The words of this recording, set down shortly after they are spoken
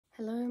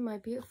Hello, my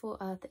beautiful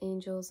Earth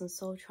Angels and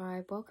Soul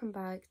Tribe. Welcome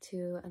back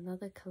to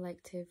another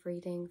collective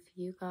reading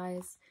for you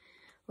guys.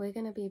 We're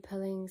going to be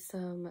pulling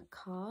some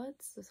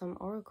cards, some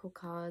oracle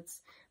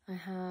cards. I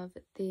have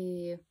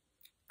the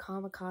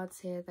Karma cards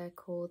here. They're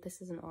called,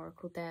 this is an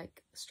oracle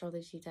deck,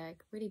 astrology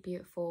deck, really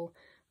beautiful.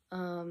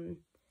 And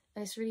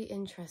it's really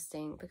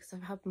interesting because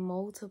I've had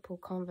multiple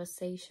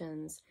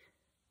conversations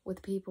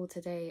with people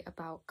today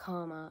about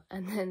karma,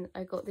 and then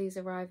I got these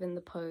arrive in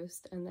the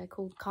post and they're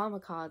called karma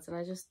cards, and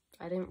I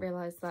didn't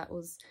realize that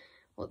was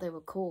what they were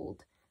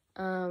called.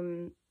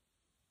 So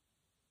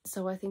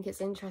I think it's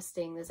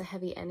interesting. There's a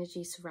heavy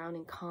energy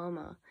surrounding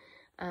karma,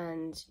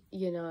 and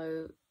you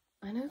know,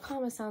 I know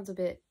karma sounds a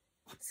bit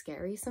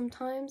scary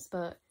sometimes,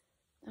 but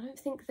I don't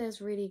think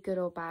there's really good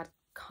or bad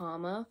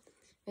karma.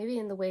 Maybe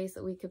in the ways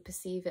that we could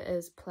perceive it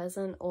as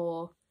pleasant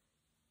or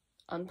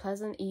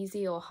unpleasant,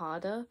 easy or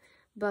harder.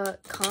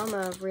 But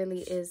karma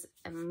really is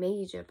a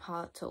major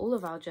part to all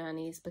of our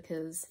journeys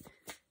because,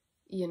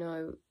 you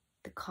know,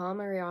 the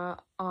karma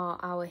are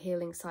our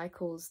healing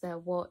cycles. They're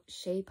what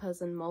shape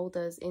us and mold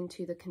us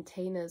into the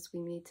containers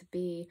we need to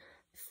be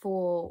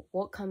for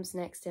what comes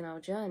next in our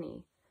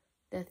journey.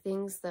 They're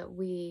things that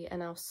we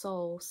and our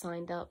soul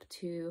signed up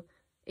to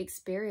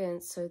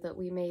experience so that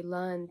we may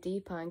learn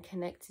deeper and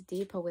connect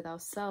deeper with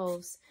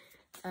ourselves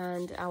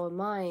and our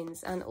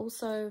minds, and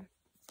also,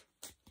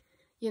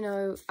 you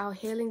know, our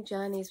healing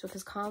journeys,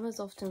 because karma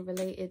is often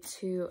related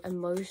to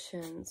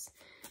emotions.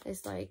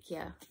 It's like,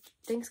 yeah,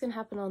 things can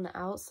happen on the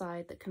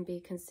outside that can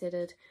be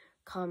considered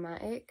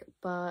karmatic,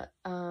 but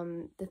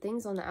the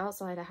things on the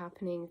outside are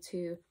happening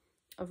to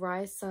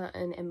arise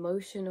certain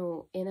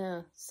emotional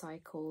inner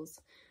cycles.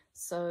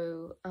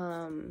 So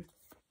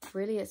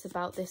really it's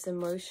about this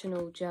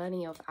emotional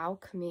journey of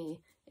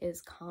alchemy is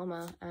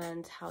karma,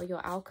 and how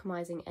you're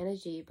alchemizing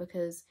energy,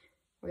 because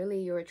really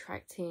you're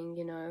attracting,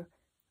 you know,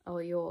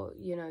 or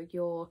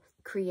you're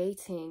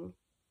creating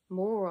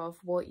more of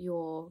what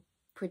you're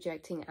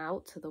projecting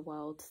out to the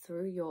world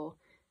through your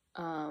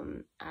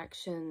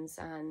actions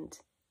and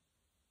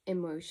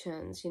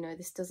emotions. You know,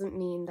 this doesn't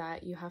mean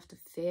that you have to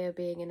fear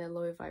being in a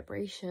low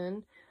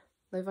vibration.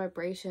 Low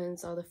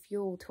vibrations are the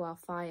fuel to our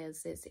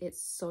fires.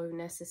 It's so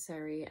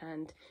necessary,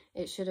 and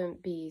it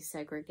shouldn't be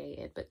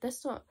segregated. But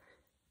let's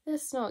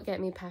not get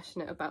me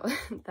passionate about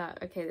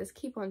that. Okay, let's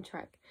keep on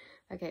track.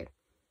 Okay,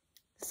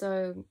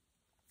 so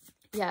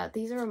yeah,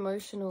 these are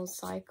emotional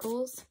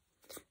cycles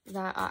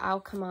that are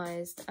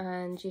alchemized,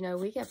 and you know,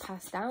 we get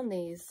passed down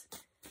these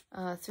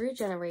through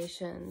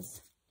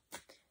generations.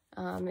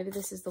 Maybe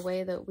this is the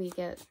way that we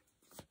get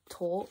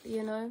taught,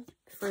 you know,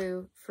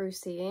 through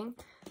seeing,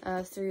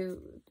 through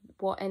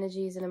what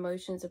energies and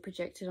emotions are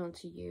projected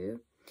onto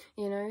you.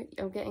 You know,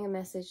 I'm getting a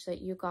message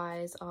that you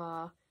guys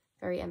are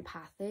very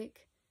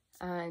empathic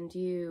and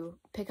you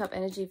pick up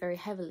energy very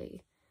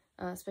heavily,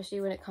 especially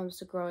when it comes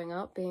to growing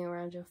up, being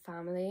around your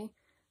family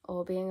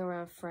or being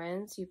around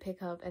friends. You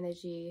pick up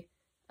energy,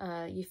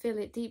 you feel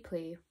it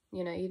deeply,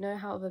 you know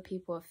how other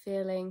people are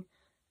feeling.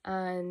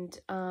 And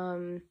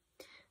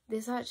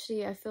this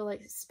actually, I feel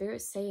like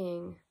Spirit's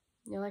saying,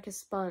 you're like a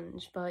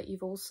sponge, but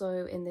you've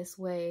also, in this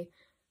way,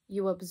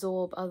 you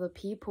absorb other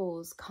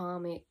people's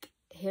karmic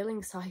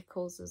healing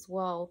cycles as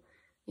well.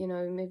 You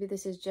know, maybe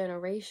this is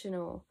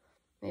generational,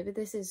 maybe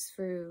this is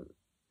through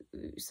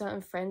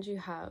certain friends you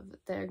have.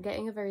 They're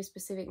getting a very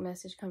specific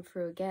message come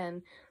through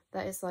again,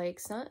 that it's like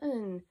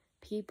certain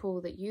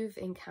people that you've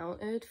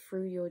encountered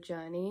through your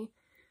journey,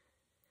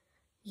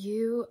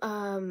 you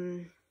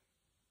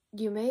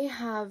may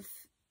have,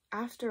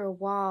 after a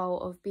while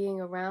of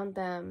being around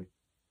them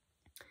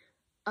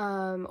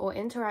or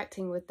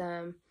interacting with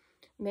them,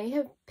 may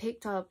have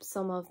picked up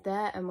some of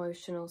their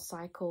emotional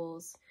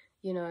cycles.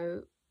 You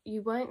know,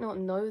 you might not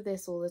know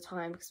this all the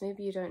time because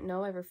maybe you don't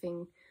know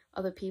everything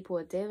other people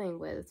are dealing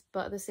with,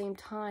 but at the same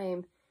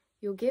time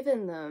you're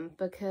given them,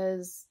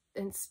 because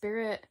in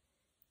Spirit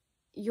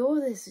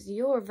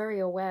you're a very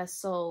aware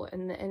soul,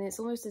 and it's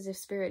almost as if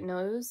Spirit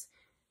knows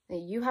that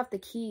you have the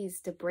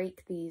keys to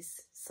break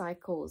these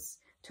cycles,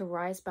 to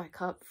rise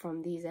back up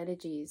from these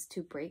energies,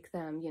 to break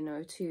them, you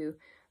know, to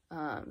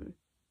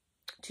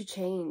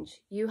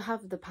change. You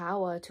have the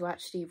power to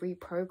actually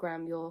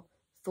reprogram your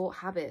thought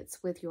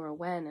habits with your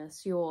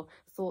awareness, your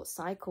thought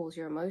cycles,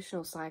 your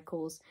emotional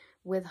cycles,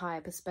 with higher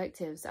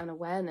perspectives and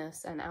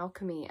awareness and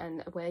alchemy,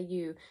 and where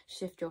you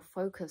shift your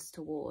focus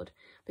toward.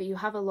 But you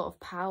have a lot of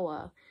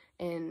power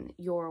in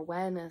your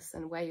awareness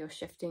and where you're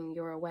shifting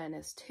your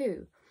awareness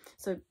to.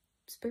 So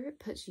Spirit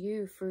puts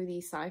you through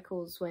these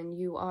cycles when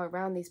you are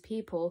around these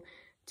people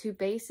to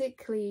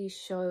basically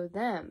show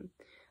them.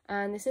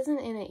 And this isn't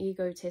in an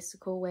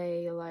egotistical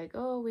way, you're like,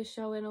 oh, we're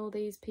showing all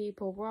these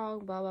people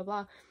wrong, blah, blah,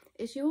 blah.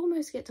 It's you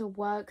almost get to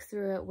work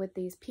through it with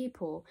these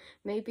people.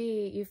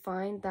 Maybe you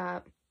find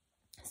that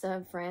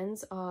certain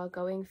friends are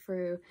going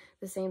through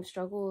the same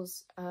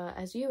struggles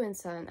as you in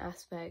certain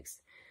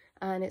aspects,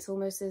 and it's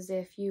almost as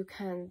if you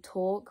can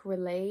talk,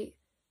 relate,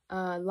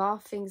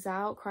 laugh things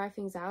out, cry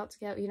things out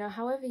together, you know,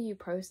 however you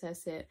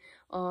process it.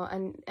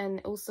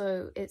 And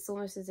also it's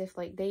almost as if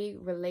like they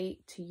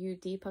relate to you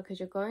deeper because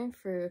you're going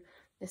through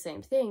the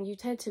same thing. You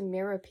tend to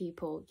mirror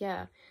people.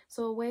 Yeah.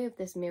 So a way of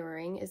this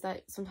mirroring is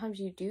that sometimes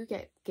you do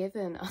get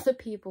given other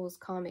people's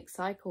karmic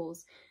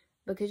cycles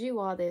because you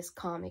are this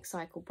karmic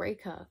cycle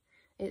breaker.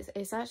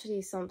 It's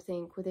actually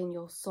something within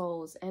your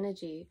soul's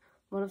energy,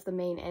 one of the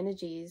main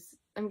energies.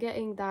 I'm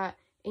getting that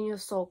in your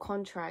soul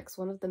contracts,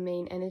 one of the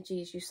main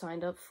energies you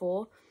signed up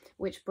for,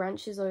 which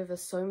branches over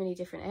so many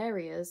different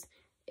areas,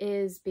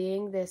 is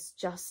being this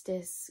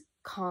justice,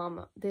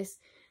 this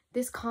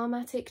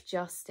karmatic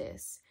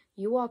justice.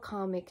 You are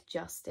karmic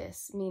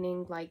justice,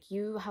 meaning like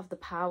you have the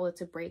power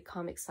to break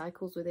karmic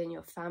cycles within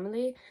your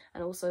family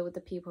and also with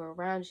the people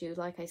around you.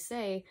 Like I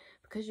say,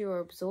 because you're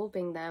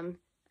absorbing them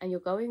and you're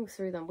going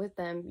through them with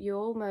them, you're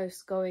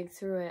almost going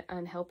through it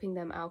and helping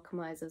them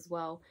alchemize as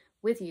well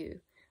with you.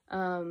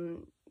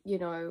 You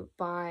know,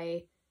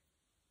 by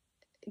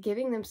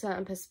giving them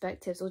certain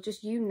perspectives, or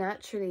just you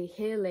naturally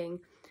healing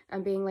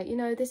and being like, you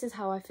know, this is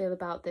how I feel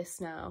about this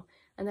now.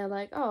 And they're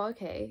like, oh,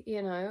 okay,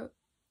 you know,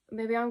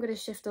 maybe I'm going to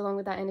shift along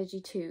with that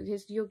energy too,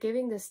 because you're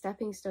giving the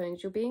stepping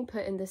stones. You're being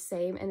put in the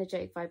same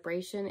energetic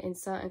vibration in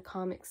certain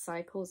karmic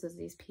cycles as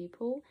these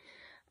people.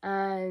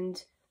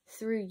 And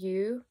through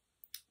you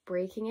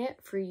breaking it,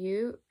 through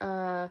you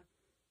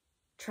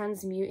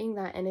transmuting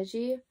that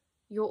energy,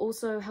 you're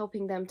also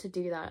helping them to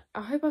do that.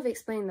 I hope I've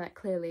explained that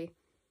clearly.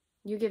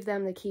 You give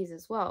them the keys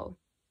as well.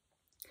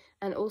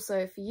 And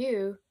also for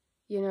you,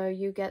 you know,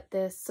 you get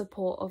this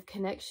support of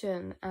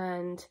connection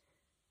and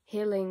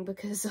healing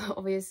because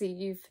obviously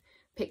you've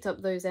picked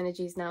up those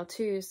energies now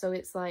too. So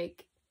it's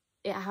like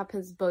it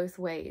happens both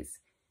ways.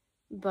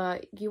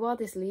 But you are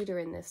this leader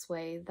in this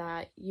way,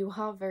 that you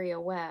are very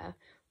aware.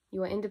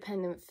 You are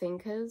independent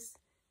thinkers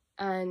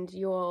and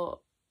you're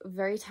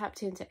very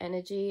tapped into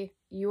energy.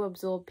 You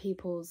absorb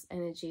people's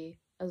energy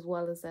as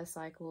well as their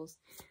cycles.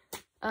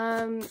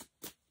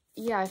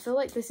 Yeah, I feel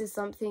like this is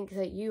something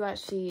that you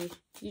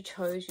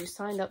chose, you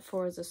signed up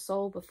for as a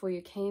soul before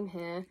you came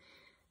here,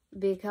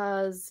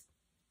 because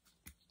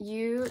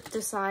you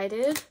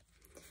decided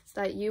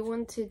that you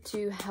wanted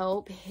to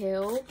help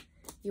heal.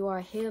 You are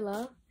a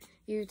healer.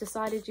 You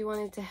decided you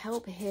wanted to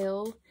help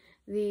heal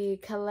the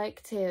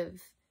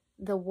collective,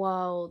 the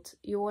world.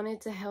 You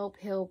wanted to help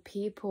heal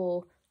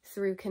people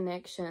through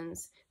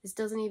connections. This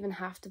doesn't even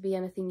have to be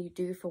anything you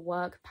do for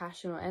work,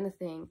 passion, or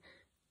anything.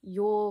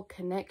 Your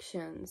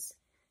connections,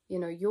 you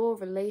know, your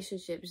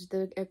relationships,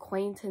 the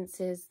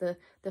acquaintances,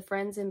 the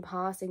friends in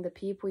passing, the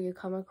people you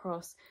come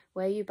across,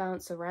 where you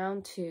bounce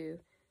around to,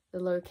 the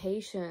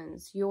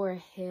locations. You're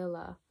a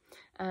healer,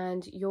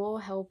 and you're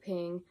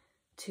helping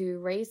to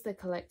raise the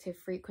collective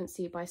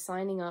frequency by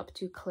signing up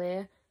to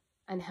clear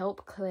and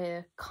help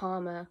clear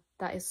karma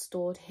that is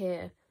stored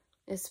here,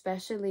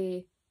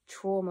 especially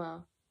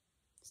trauma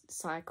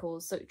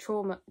cycles.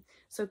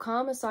 So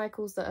karma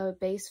cycles that are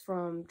based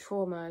from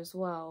trauma as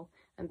well,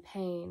 and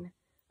pain.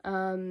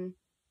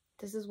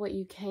 This is what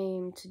you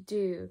came to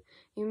do.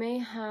 You may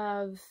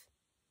have,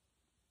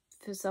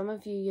 for some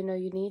of you, you know,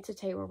 you need to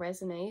take what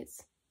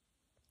resonates,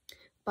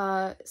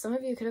 but some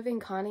of you could have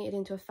incarnated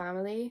into a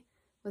family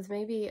with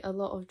maybe a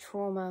lot of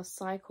trauma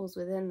cycles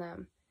within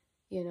them.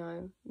 You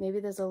know, maybe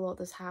there's a lot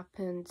that's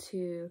happened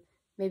to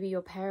maybe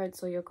your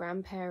parents or your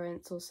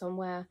grandparents or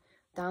somewhere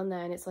down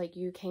there, and it's like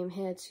you came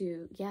here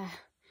to, yeah,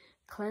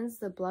 cleanse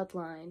the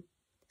bloodline.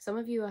 Some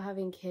of you are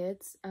having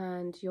kids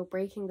and you're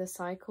breaking the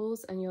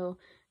cycles, and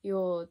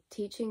you're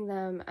teaching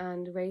them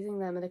and raising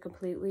them in a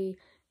completely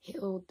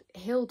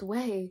healed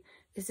way.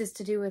 This is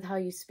to do with how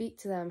you speak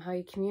to them, how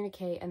you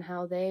communicate, and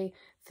how they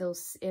feel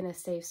in a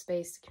safe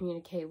space to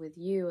communicate with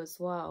you as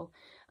well.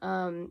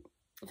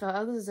 For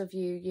others of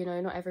you, you know,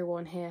 not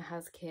everyone here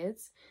has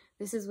kids.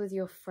 This is with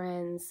your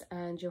friends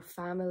and your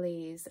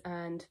families,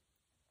 and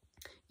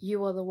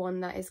you are the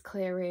one that is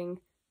clearing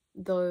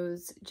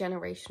those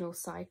generational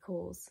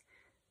cycles.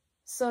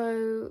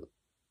 So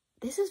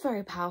this is a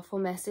very powerful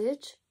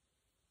message,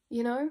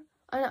 you know,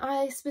 and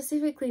I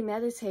specifically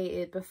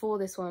meditated before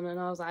this one, and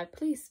I was like,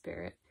 please,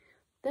 Spirit,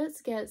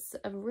 let's get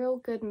a real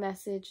good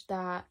message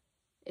that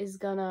is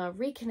gonna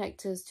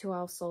reconnect us to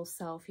our soul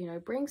self, you know,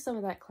 bring some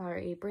of that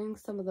clarity, bring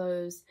some of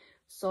those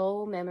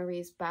soul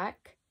memories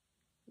back.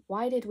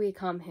 Why did we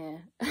come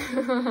here?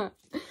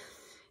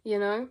 You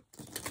know,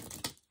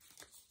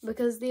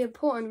 because the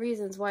important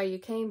reasons why you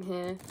came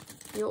here,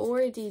 you're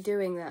already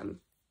doing them.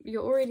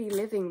 You're already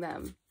living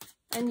them,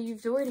 and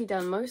you've already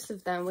done most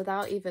of them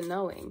without even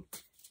knowing,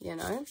 you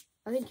know.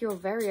 I think you're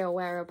very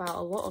aware about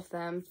a lot of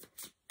them,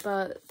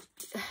 but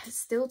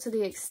still to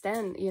the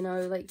extent, you know,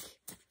 like,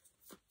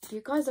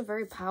 you guys are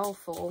very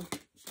powerful.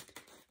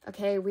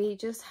 Okay, we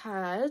just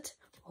had,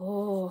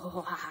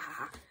 oh,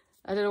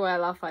 I don't know why I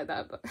laugh like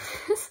that, but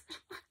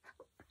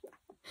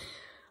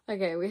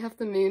okay, we have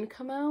the moon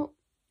come out.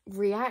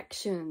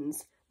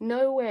 Reactions.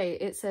 No way.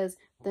 It says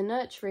the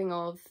nurturing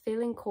of,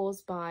 feeling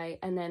caused by,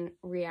 and then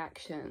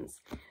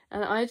reactions.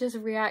 And I just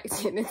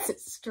reacted in the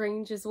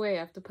strangest way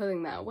after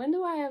pulling that. When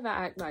do I ever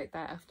act like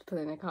that after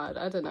pulling a card?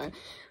 I don't know.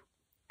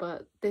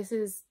 But this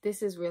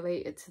is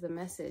related to the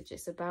message.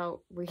 It's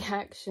about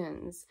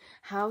reactions,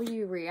 how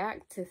you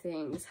react to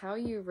things, how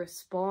you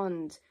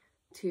respond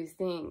to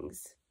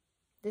things.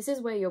 This is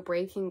where you're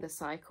breaking the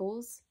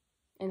cycles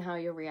in how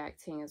you're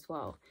reacting as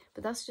well.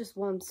 But that's just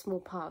one small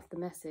part of the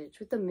message.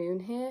 With the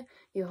moon here,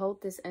 you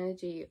hold this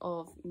energy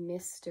of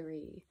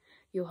mystery.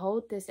 You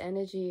hold this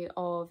energy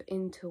of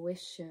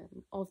intuition,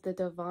 of the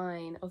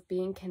divine, of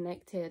being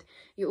connected.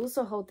 You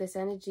also hold this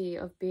energy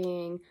of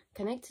being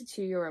connected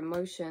to your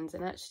emotions,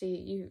 and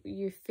actually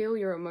you feel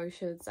your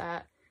emotions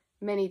at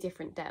many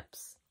different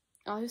depths.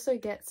 I also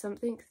get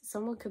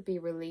someone could be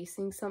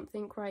releasing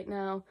something right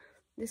now.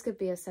 This could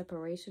be a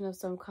separation of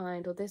some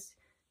kind, or this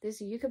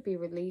you could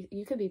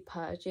be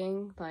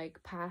purging,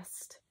 like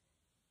past.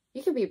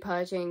 You could be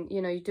purging,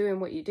 you know, doing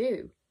what you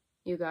do.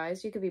 You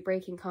guys, you could be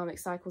breaking karmic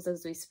cycles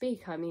as we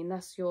speak. I mean,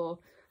 that's your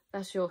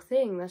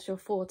thing, that's your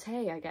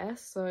forte, I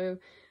guess. So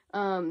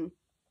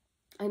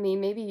I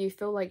mean, maybe you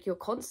feel like you're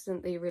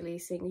constantly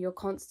releasing, you're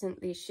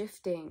constantly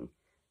shifting,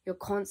 you're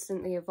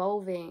constantly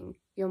evolving,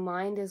 your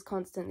mind is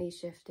constantly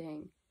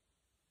shifting.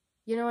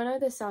 You know, I know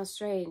this sounds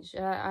strange.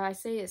 I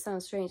say it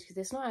sounds strange because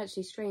it's not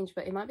actually strange,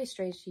 but it might be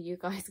strange to you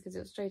guys because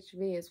it's strange to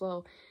me as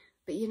well.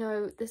 But you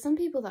know, there's some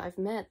people that I've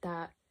met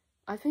that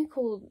I've been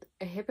called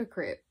a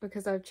hypocrite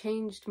because I've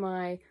changed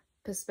my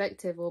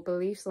perspective or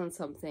beliefs on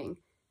something.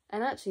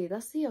 And actually,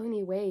 that's the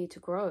only way to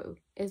grow,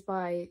 is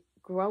by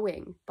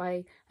growing.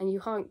 And you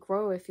can't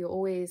grow if you're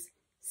always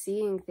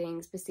seeing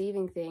things,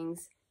 perceiving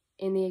things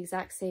in the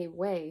exact same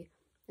way.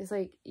 It's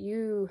like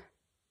you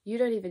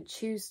don't even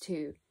choose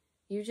to.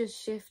 You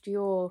just shift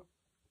your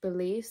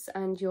beliefs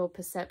and your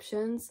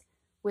perceptions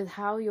with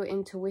how your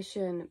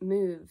intuition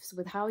moves,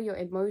 with how your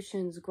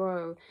emotions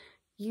grow.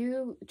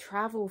 You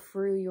travel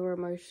through your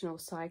emotional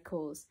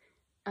cycles.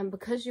 And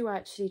because you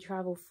actually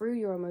travel through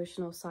your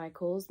emotional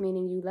cycles,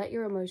 meaning you let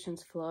your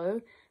emotions flow,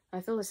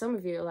 I feel like some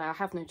of you are like, I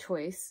have no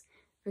choice,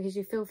 because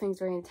you feel things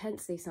very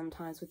intensely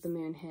sometimes with the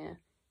moon here,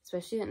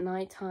 especially at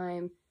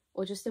nighttime,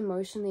 or just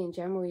emotionally in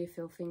general, you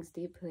feel things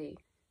deeply.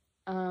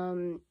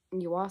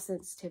 You are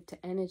sensitive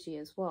to energy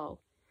as well.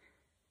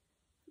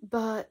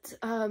 But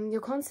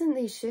you're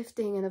constantly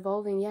shifting and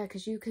evolving, yeah,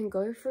 because you can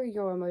go through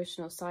your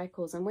emotional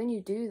cycles. And when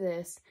you do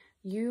this,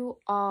 you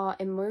are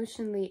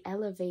emotionally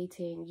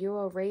elevating. You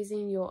are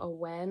raising your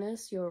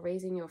awareness. You're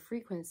raising your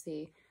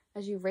frequency.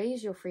 As you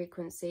raise your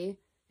frequency,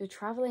 you're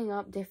traveling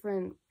up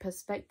different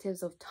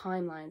perspectives of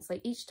timelines.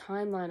 Like each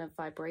timeline of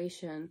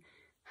vibration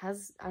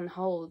has and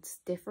holds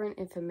different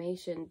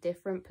information,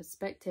 different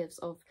perspectives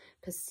of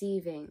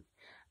perceiving.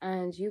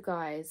 And you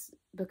guys,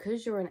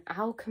 because you're an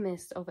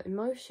alchemist of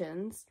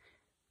emotions,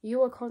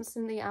 you are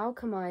constantly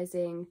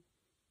alchemizing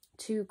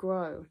to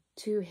grow,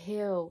 to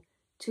heal,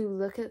 to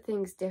look at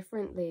things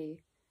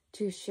differently,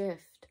 to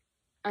shift.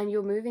 And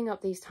you're moving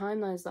up these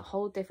timelines that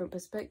hold different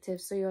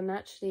perspectives, so you're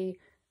naturally,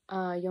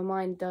 your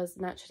mind does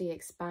naturally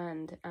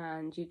expand,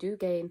 and you do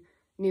gain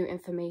new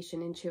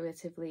information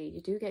intuitively.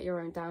 You do get your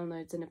own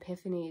downloads and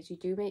epiphanies. You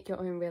do make your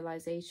own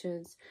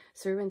realizations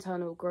through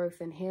internal growth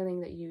and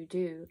healing that you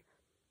do.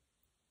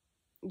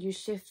 You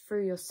shift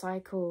through your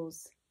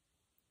cycles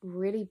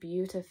really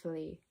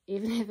beautifully,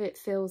 even if it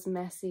feels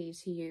messy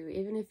to you,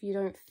 even if you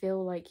don't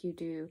feel like you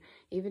do,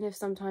 even if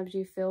sometimes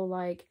you feel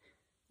like,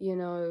 you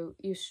know,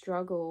 you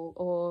struggle,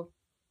 or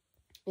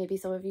maybe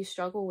some of you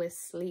struggle with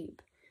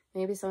sleep.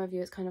 Maybe some of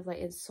you it's kind of like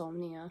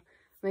insomnia.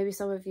 Maybe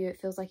some of you it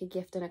feels like a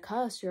gift and a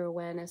curse, your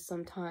awareness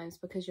sometimes,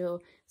 because you're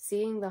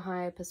seeing the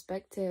higher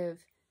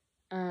perspective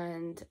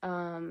and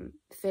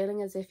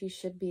feeling as if you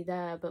should be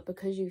there, but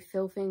because you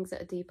feel things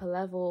at a deeper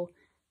level,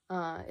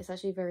 it's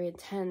actually very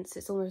intense.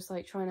 It's almost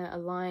like trying to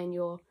align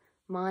your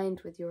mind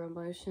with your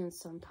emotions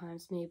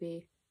sometimes.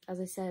 Maybe, as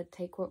I said,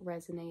 take what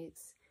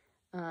resonates.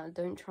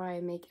 Don't try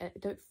and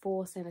don't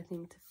force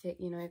anything to fit,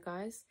 you know,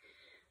 guys.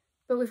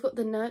 But we've got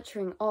the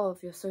nurturing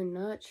of, you're so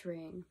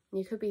nurturing.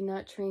 You could be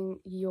nurturing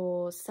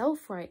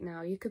yourself right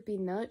now. You could be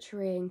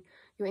nurturing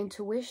your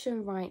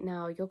intuition right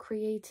now, your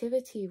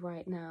creativity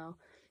right now.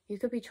 You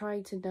could be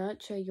trying to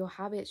nurture your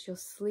habits, your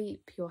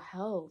sleep, your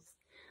health.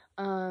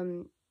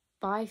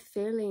 By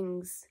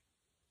feelings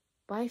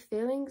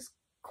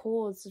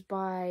caused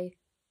by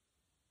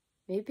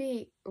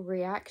maybe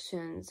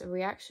reactions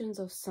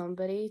of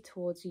somebody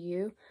towards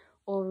you,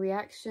 or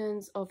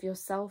reactions of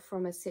yourself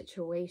from a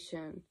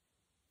situation.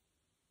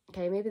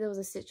 Okay, maybe there was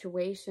a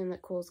situation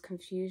that caused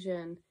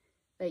confusion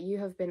that you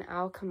have been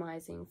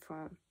alchemizing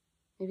from.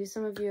 Maybe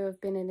some of you have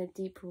been in a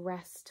deep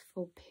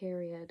restful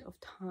period of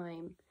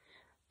time,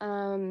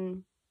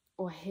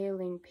 or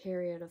healing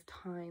period of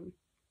time.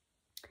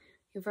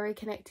 You're very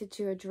connected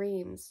to your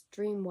dreams,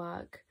 dream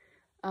work.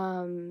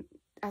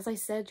 As I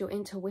said, your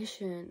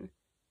intuition.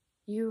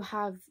 You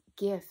have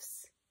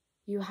gifts.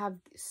 You have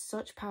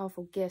such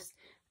powerful gifts.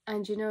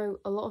 And you know,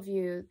 a lot of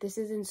you, this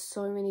is in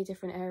so many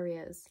different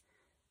areas.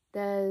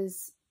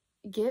 There's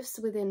gifts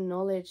within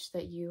knowledge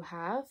that you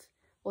have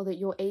or that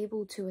you're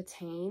able to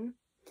attain,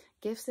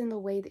 gifts in the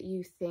way that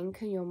you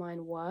think and your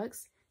mind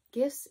works,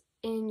 gifts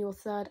in your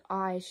third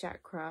eye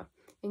chakra,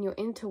 in your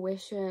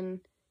intuition,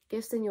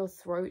 gifts in your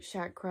throat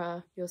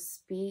chakra, your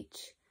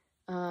speech,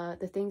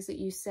 the things that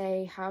you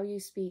say, how you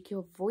speak,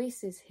 your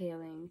voice is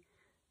healing.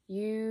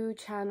 You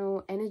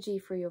channel energy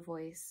through your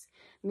voice,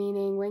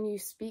 meaning when you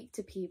speak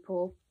to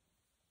people,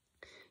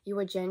 you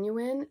are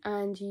genuine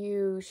and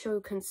you show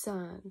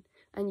concern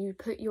and you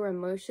put your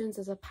emotions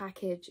as a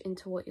package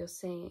into what you're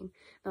saying.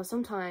 Now,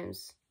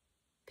 sometimes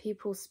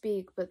people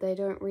speak, but they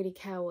don't really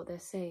care what they're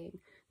saying.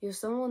 You're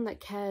someone that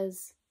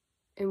cares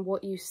in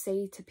what you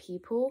say to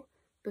people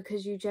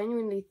because you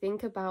genuinely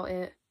think about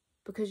it,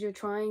 because you're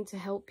trying to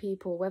help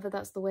people, whether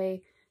that's the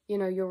way, you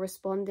know, you're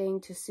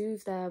responding to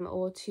soothe them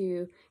or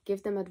to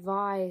give them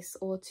advice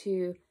or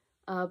to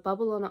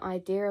bubble on an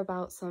idea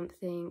about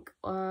something.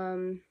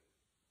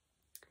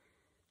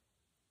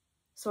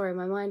 Sorry,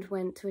 my mind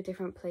went to a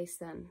different place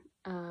then,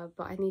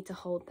 but I need to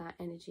hold that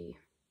energy.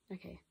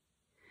 Okay.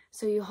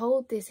 So you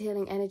hold this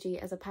healing energy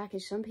as a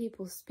package. Some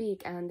people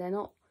speak and they're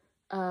not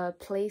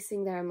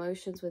placing their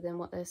emotions within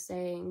what they're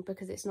saying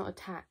because it's not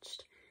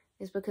attached.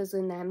 It's because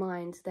in their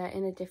mind, they're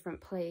in a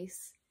different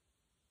place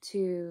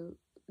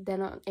they're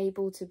not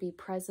able to be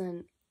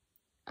present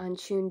and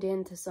tuned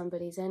in to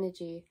somebody's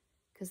energy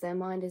because their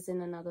mind is in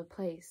another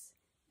place.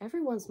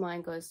 Everyone's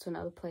mind goes to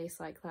another place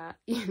like that,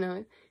 you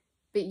know?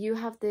 But you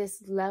have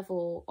this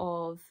level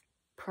of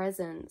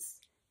presence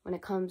when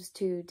it comes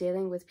to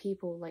dealing with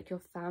people like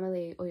your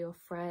family or your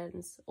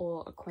friends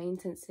or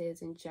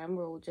acquaintances in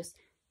general, just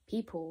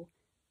people,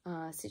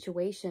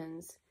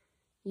 situations.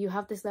 You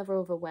have this level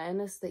of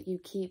awareness that you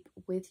keep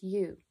with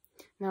you.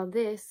 Now,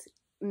 this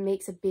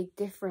makes a big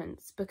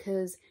difference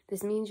because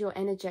this means you're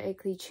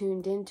energetically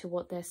tuned into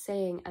what they're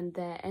saying and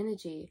their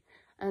energy.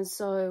 And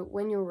so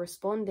when you're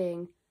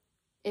responding,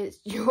 it's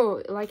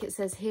your, like it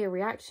says here,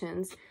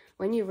 reactions.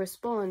 When you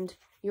respond,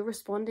 you're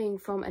responding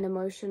from an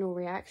emotional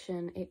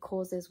reaction it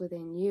causes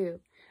within you.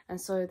 And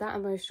so that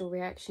emotional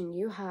reaction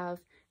you have,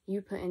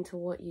 you put into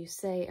what you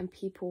say, and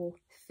people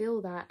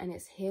feel that, and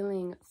it's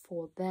healing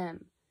for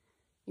them.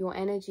 Your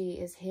energy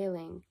is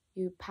healing.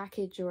 You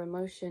package your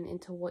emotion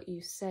into what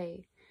you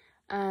say.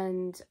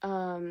 And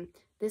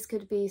this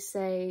could be,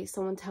 say,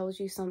 someone tells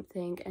you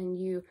something and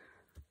you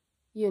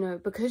know,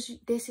 because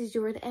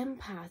you're an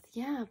empath.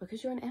 Yeah,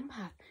 because you're an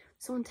empath.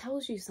 Someone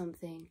tells you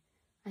something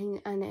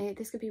and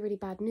this could be really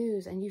bad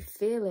news and you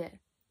feel it.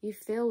 You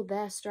feel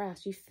their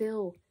stress. You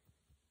feel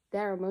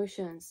their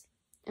emotions.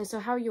 And so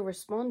how you're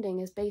responding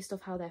is based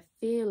off how they're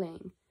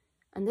feeling.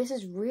 And this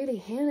is really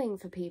healing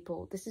for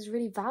people. This is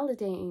really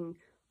validating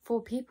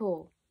for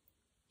people,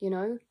 you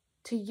know.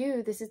 To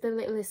you, this is the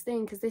littlest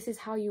thing because this is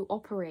how you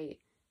operate.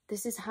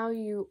 This is how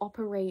you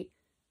operate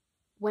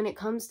when it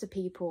comes to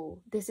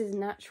people. This is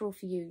natural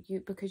for you,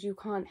 because you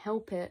can't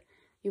help it.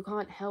 You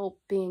can't help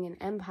being an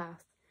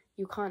empath.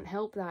 You can't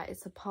help that.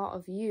 It's a part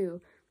of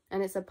you,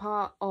 and it's a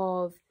part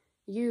of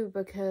you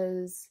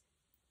because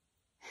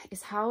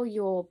it's how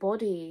your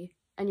body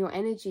and your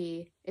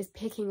energy is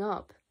picking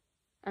up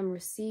and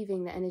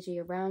receiving the energy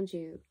around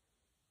you.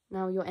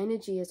 Now, your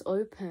energy is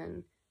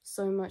open,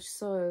 so much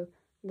so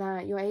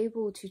that you're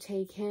able to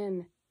take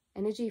in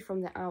energy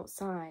from the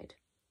outside.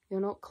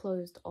 You're not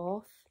closed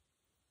off.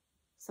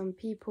 Some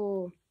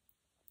people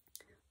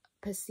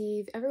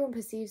everyone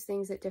perceives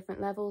things at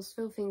different levels,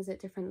 feel things at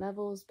different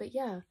levels, but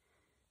yeah,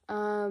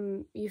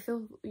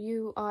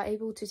 you are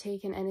able to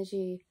take in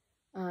energy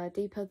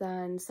deeper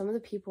than some of the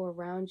people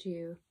around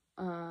you.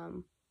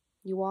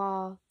 You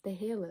are the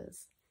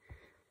healers.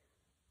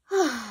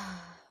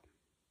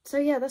 So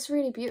yeah, that's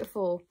really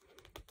beautiful.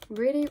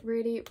 Really,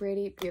 really,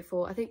 really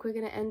beautiful. I think we're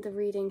going to end the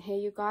reading here,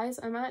 you guys.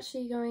 I'm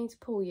actually going to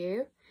pull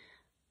you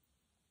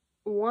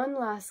one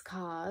last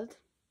card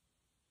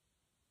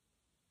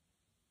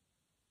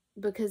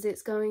because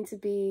it's going to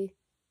be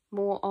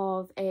more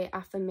of a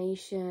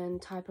affirmation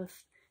type of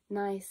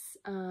nice,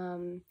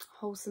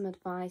 wholesome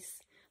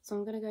advice. So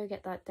I'm going to go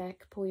get that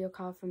deck, pull your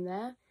card from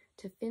there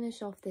to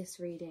finish off this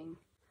reading.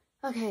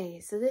 Okay,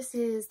 so this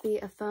is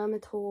the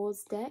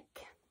Affirmators deck.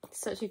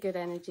 Such a good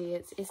energy.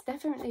 It's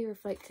definitely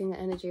reflecting the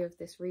energy of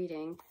this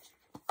reading.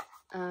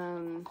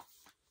 So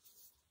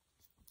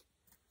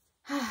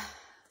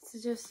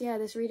just, yeah,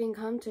 this reading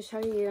come to show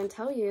you and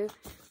tell you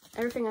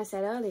everything I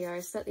said earlier.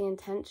 I set the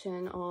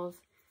intention of,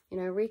 you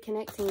know,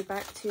 reconnecting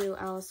back to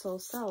our soul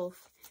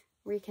self,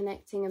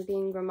 reconnecting and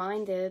being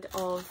reminded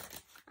of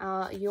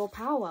your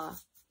power,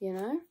 you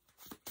know.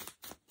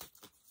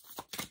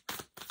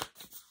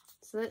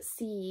 So let's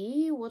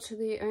see, what do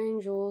the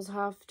angels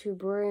have to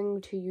bring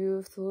to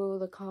you through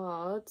the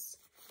cards?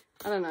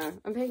 I don't know.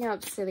 I'm picking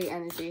up silly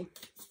energy.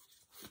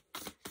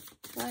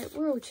 Like,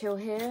 we're all chill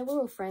here. We're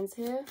all friends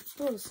here.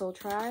 We're all soul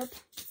tribe.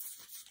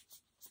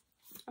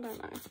 I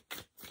don't know.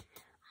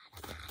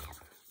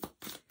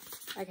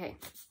 Okay.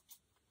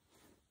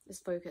 Let's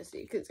focus,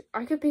 because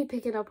I could be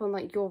picking up on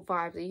like your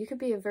vibes. You could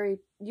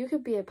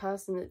be a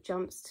person that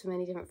jumps to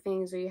many different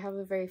things, or you have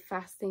a very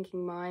fast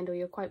thinking mind, or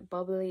you're quite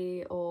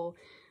bubbly, or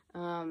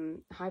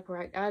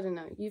hyperactive. I don't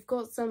know, you've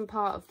got some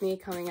part of me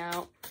coming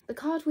out. The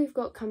card we've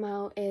got come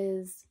out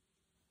is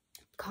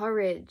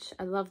courage.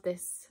 I love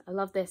this. I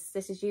love this.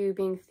 This is you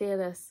being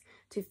fearless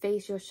to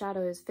face your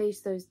shadows, face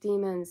those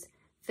demons,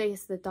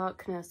 face the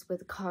darkness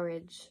with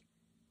courage.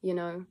 You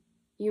know,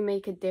 you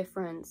make a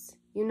difference.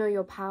 You know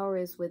your power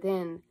is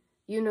within.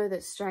 You know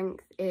that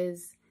strength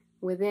is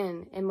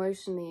within,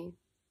 emotionally,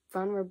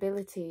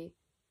 vulnerability,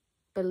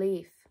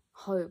 belief,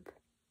 hope,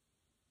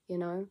 you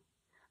know,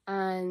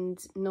 and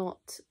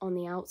not on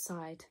the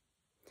outside.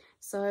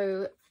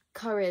 So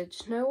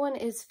courage. No one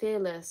is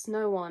fearless,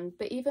 no one.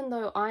 But even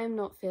though I am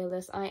not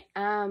fearless, I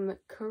am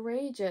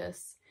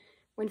courageous.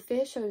 When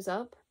fear shows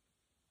up,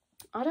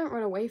 I don't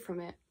run away from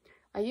it.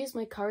 I use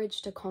my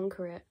courage to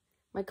conquer it.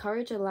 My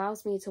courage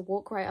allows me to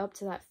walk right up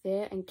to that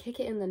fear and kick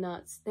it in the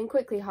nuts, then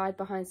quickly hide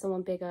behind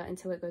someone bigger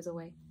until it goes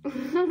away.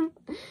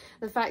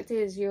 The fact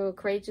is, you're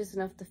courageous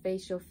enough to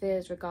face your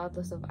fears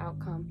regardless of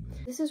outcome.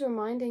 This is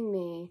reminding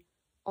me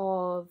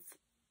of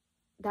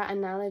that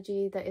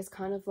analogy that is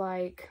kind of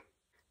like,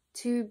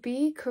 to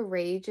be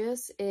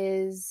courageous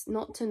is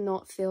not to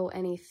not feel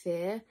any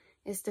fear,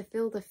 it's to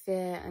feel the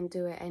fear and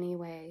do it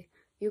anyway.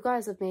 You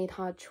guys have made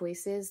hard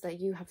choices that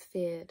you have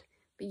feared,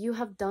 but you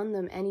have done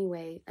them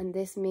anyway, and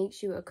this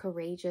makes you a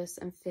courageous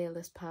and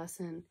fearless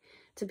person.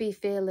 To be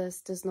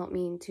fearless does not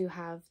mean to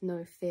have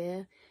no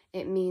fear.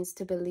 It means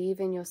to believe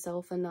in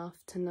yourself enough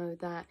to know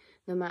that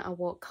no matter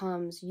what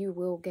comes, you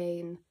will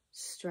gain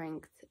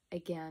strength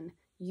again.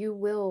 You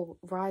will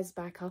rise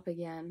back up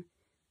again,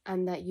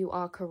 and that you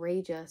are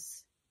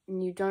courageous.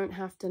 And you don't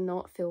have to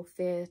not feel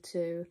fear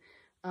to,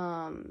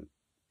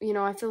 you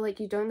know, I feel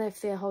like you don't let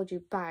fear hold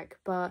you back,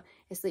 but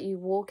it's that you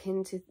walk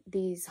into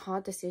these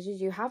hard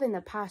decisions you have in the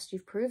past.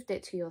 You've proved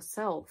it to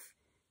yourself.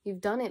 You've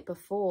done it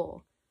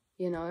before,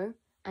 you know,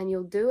 and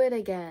you'll do it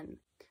again.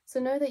 So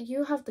know that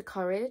you have the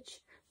courage,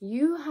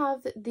 you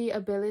have the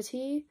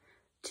ability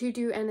to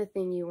do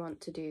anything you want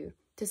to do,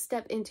 to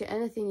step into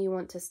anything you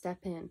want to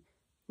step in.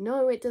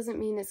 No, it doesn't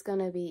mean it's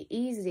going to be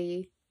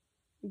easy,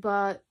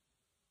 but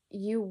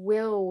you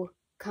will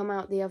come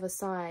out the other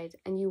side,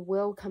 and you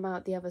will come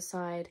out the other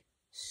side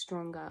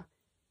stronger,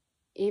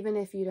 even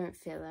if you don't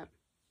feel it.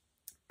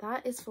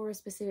 That is for a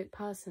specific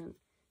person,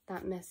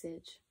 that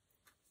message,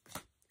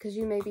 because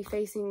you may be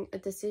facing a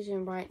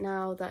decision right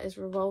now that is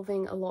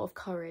revolving a lot of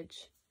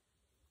courage,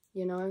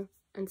 you know,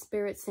 and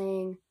Spirit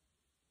saying,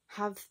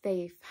 have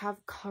faith,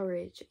 have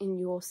courage in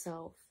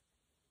yourself,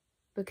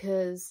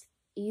 because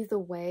either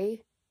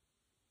way,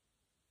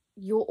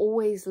 you're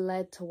always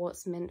led to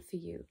what's meant for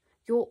you.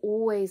 You're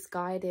always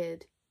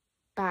guided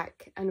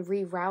back and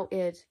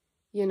rerouted.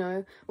 You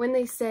know, when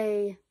they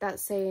say that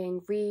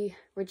saying,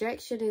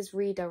 rejection is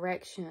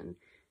redirection,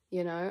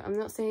 you know, I'm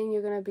not saying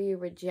you're going to be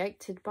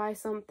rejected by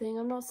something.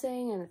 I'm not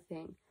saying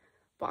anything,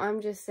 but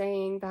I'm just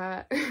saying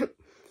that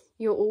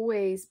you're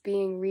always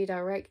being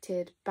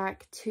redirected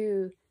back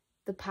to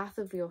the path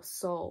of your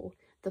soul,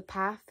 the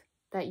path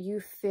that you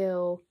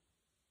feel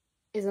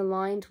is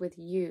aligned with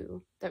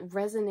you, that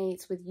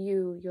resonates with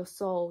you, your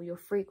soul, your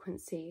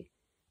frequency.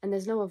 And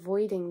there's no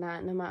avoiding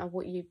that, no matter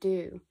what you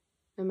do.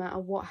 No matter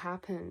what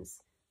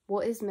happens,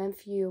 what is meant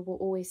for you will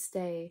always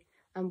stay,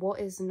 and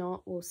what is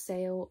not will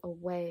sail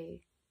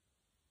away.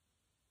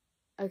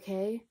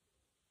 Okay?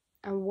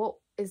 And what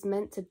is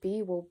meant to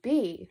be will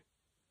be.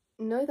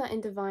 Know that in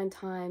divine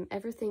time,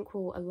 everything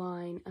will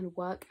align and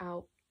work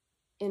out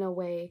in a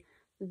way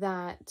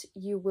that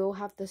you will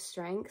have the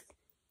strength,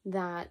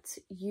 that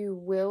you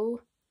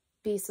will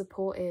be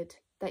supported,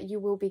 that you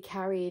will be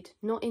carried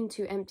not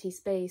into empty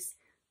space,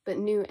 but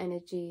new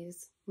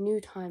energies,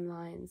 new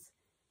timelines,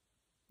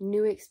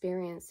 new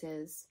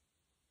experiences,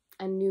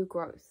 and new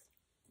growth.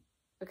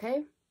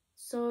 Okay?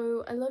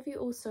 So I love you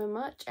all so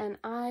much, and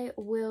I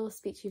will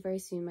speak to you very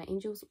soon, my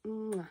angels.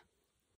 Mwah.